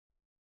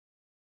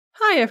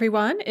Hi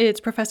everyone, it's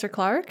Professor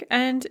Clark,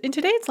 and in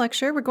today's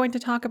lecture we're going to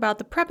talk about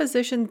the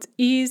prepositions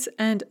is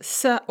and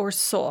se or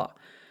so.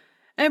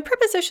 And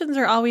prepositions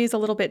are always a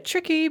little bit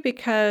tricky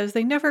because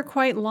they never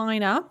quite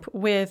line up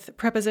with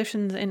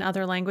prepositions in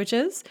other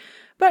languages.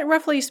 But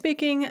roughly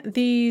speaking,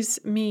 these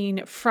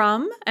mean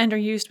from and are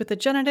used with the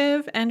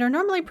genitive and are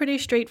normally pretty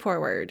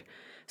straightforward.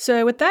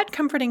 So with that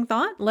comforting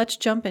thought, let's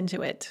jump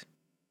into it.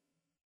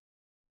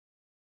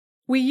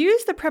 We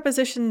use the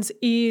prepositions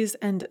is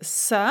and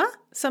se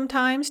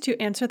sometimes to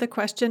answer the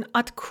question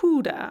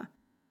откуда.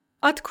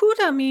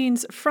 Откуда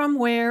means from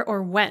where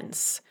or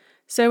whence.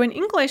 So in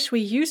English, we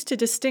used to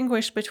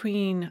distinguish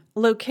between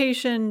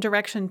location,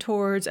 direction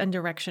towards, and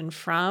direction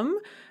from,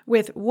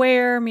 with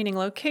where meaning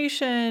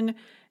location,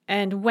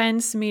 and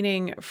whence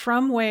meaning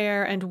from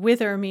where, and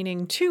whither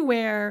meaning to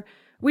where.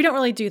 We don't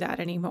really do that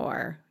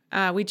anymore.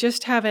 We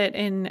just have it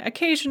in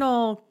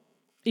occasional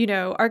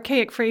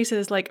archaic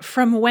phrases like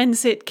from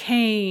whence it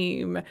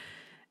came,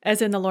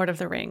 as in The Lord of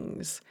the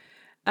Rings.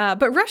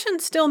 But Russian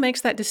still makes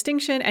that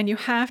distinction, and you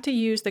have to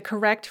use the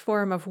correct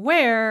form of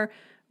where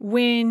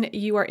when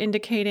you are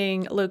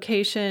indicating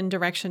location,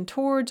 direction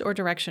towards, or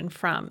direction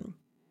from.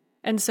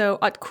 And so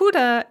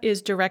откуда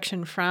is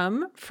direction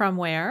from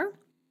where.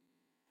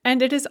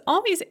 And it is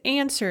always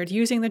answered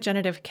using the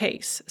genitive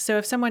case. So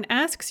if someone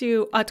asks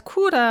you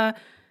откуда,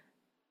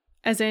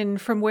 as in,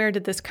 from where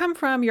did this come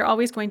from? You're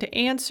always going to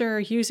answer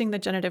using the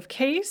genitive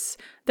case.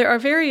 There are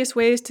various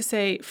ways to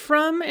say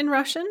from in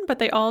Russian, but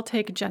they all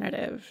take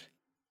genitive.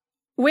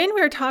 When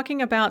we're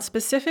talking about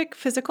specific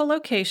physical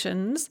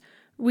locations,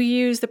 we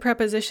use the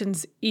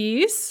prepositions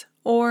is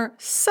or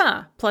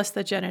se plus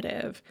the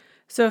genitive.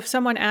 So if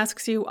someone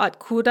asks you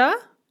откуда,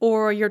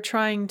 or you're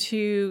trying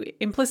to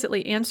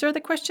implicitly answer the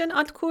question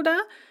откуда,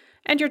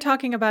 and you're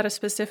talking about a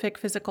specific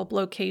physical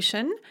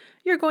location,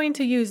 you're going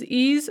to use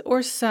is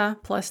or se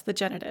plus the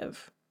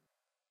genitive.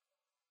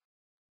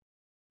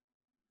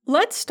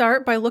 Let's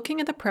start by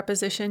looking at the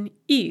preposition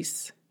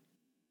is.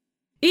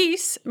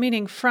 Is,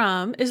 meaning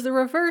from, is the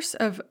reverse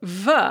of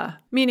v,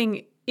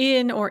 meaning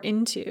in or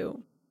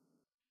into.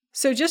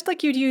 So just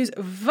like you'd use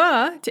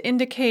v to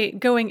indicate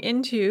going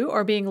into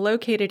or being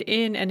located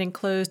in an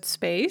enclosed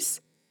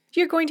space,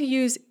 you're going to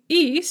use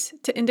is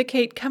to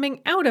indicate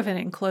coming out of an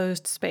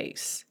enclosed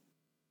space.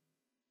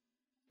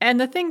 And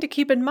the thing to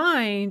keep in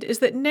mind is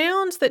that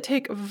nouns that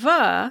take v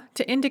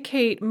to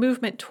indicate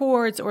movement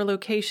towards or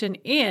location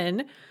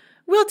in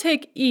will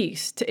take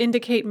is to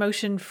indicate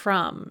motion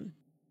from.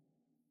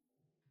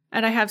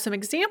 And I have some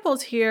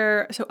examples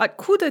here. So,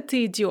 откуда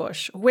ты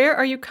идешь? Where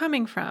are you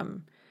coming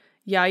from?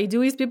 Я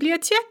иду из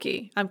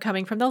библиотеки. I'm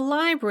coming from the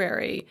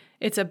library.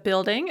 It's a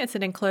building. It's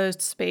an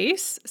enclosed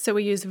space. So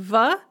we use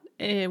v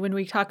when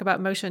we talk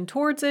about motion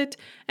towards it,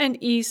 and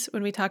is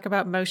when we talk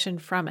about motion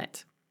from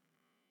it.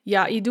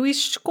 Я иду из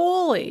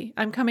школы.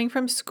 I'm coming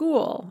from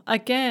school.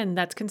 Again,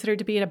 that's considered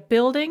to be in a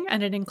building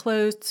and an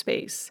enclosed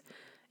space.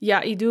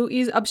 Я иду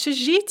из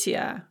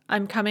общежития.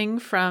 I'm coming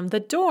from the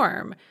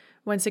dorm.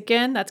 Once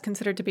again, that's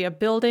considered to be a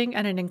building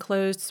and an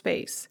enclosed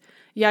space.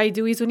 Я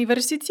иду из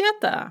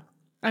университета.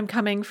 I'm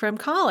coming from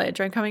college,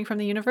 or I'm coming from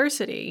the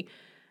university.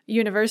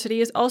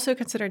 University is also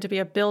considered to be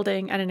a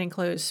building and an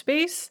enclosed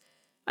space.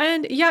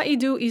 And я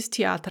иду из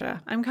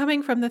театра. I'm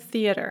coming from the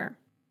theater.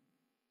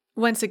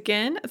 Once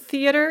again,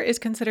 theater is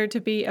considered to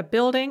be a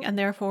building and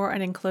therefore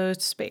an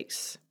enclosed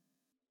space.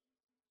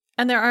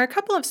 And there are a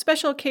couple of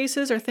special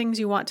cases or things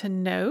you want to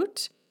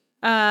note.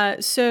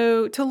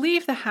 So to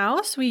leave the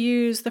house, we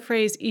use the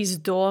phrase из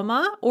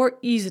дома or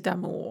из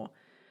дому.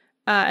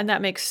 And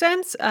that makes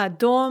sense.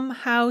 Dom,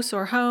 house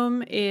or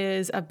home,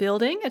 is a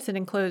building. It's an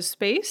enclosed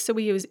space. So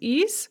we use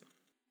is.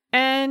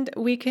 And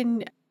we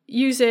can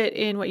use it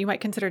in what you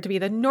might consider to be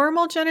the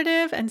normal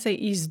genitive and say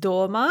из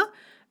дома.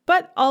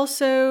 But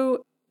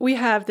also we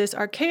have this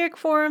archaic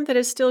form that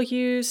is still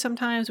used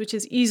sometimes, which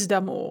is из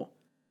дому.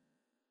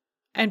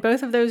 And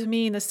both of those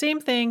mean the same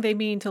thing. They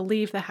mean to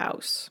leave the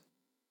house.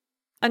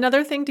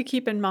 Another thing to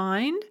keep in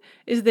mind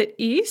is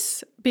that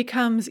is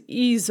becomes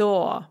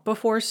изо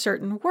before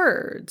certain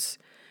words.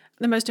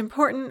 The most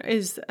important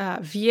is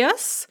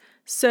вес.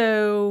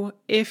 So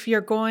if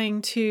you're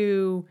going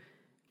to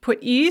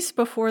put is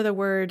before the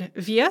word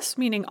вес,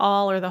 meaning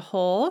all or the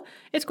whole,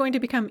 it's going to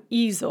become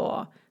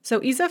изо.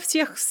 So изо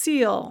всех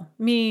сил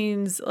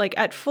means like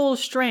at full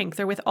strength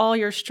or with all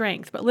your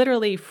strength, but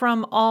literally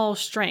from all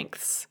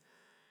strengths.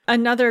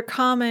 Another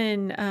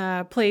common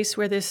place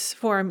where this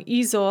form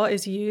изо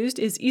is used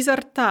is изо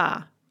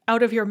рта,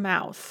 out of your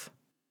mouth.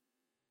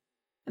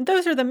 And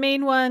those are the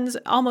main ones.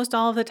 Almost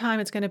all of the time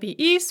it's going to be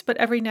is, but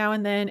every now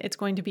and then it's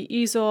going to be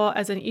изо,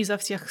 as in изо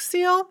всех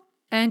сил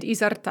and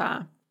изо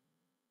рта.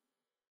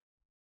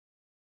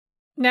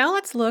 Now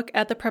let's look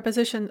at the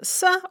preposition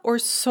се or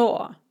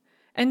so.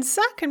 And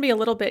se can be a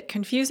little bit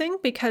confusing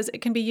because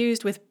it can be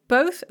used with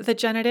both the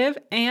genitive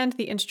and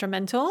the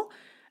instrumental,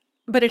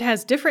 but it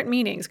has different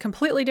meanings,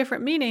 completely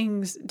different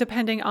meanings,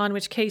 depending on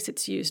which case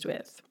it's used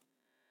with.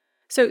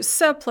 So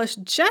se plus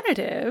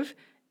genitive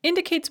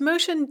indicates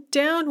motion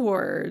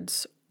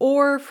downwards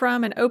or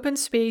from an open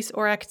space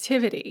or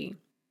activity.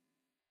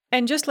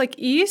 And just like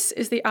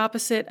is the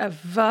opposite of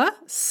v,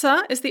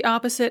 sa is the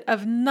opposite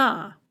of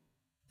na.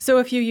 So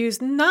if you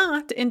use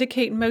na to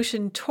indicate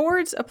motion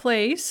towards a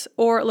place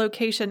or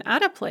location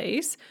at a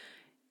place,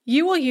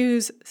 you will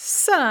use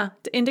sa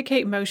to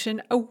indicate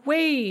motion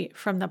away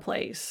from the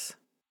place.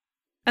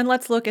 And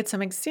let's look at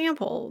some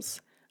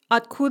examples.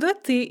 Откуда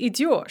ты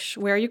идешь?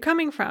 Where are you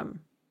coming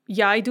from?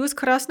 Я иду с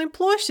Красной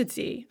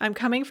площади. I'm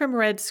coming from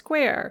Red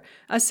Square.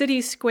 A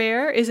city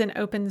square is an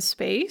open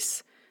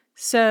space,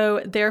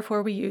 so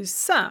therefore we use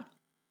sa.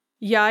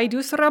 Я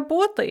иду с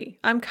работы.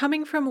 I'm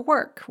coming from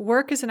work.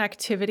 Work is an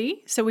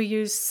activity, so we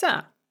use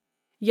sa.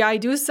 Я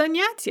иду с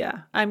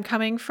занятия. I'm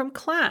coming from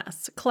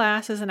class.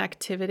 Class is an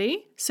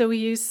activity, so we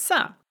use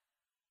sa.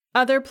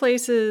 Other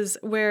places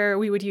where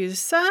we would use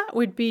sa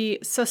would be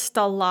со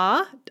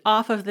стола,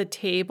 off of the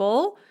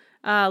table.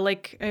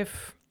 Like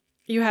if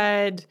you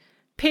had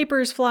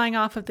papers flying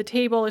off of the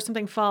table or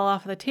something fall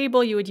off of the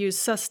table, you would use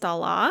со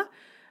стола.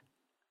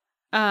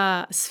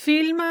 С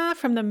фильма,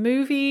 from the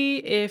movie,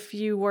 if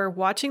you were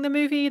watching the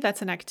movie,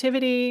 that's an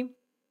activity.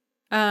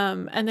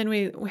 And then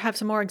we have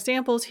some more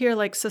examples here,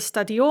 like со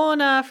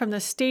стадиона, from the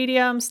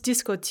stadiums.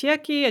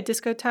 Дискотеки, a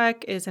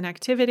discotheque is an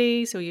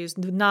activity, so we use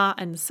на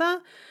and sa.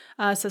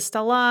 Со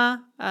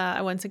стола,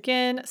 once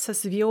again, со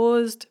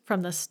звезд,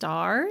 from the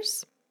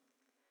stars.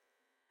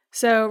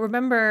 So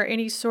remember,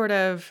 any sort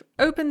of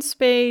open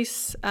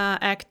space,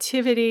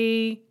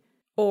 activity,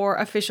 or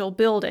official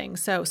building.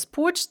 So с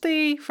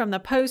почты, from the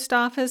post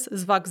office.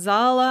 С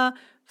вокзала,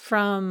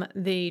 from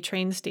the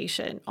train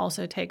station,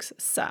 also takes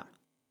sa.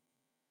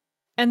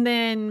 And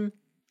then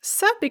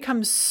sa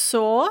becomes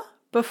so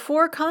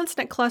before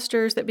consonant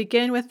clusters that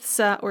begin with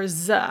sa or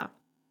za.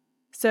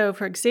 So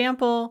for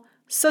example,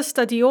 со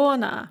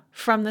стадиона,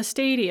 from the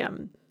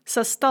stadium.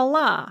 Со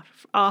стола,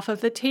 off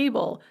of the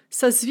table.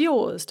 Со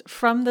звезд,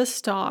 from the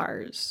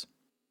stars.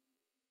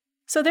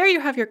 So there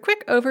you have your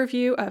quick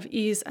overview of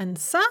is and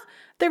sa.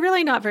 They're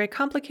really not very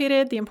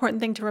complicated. The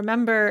important thing to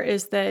remember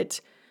is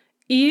that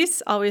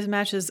is always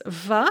matches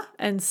va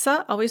and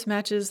sa always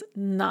matches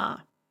na.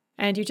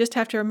 And you just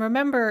have to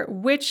remember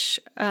which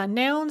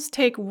nouns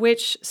take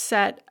which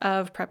set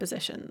of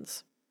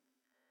prepositions.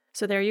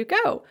 So there you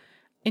go.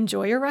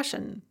 Enjoy your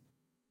Russian.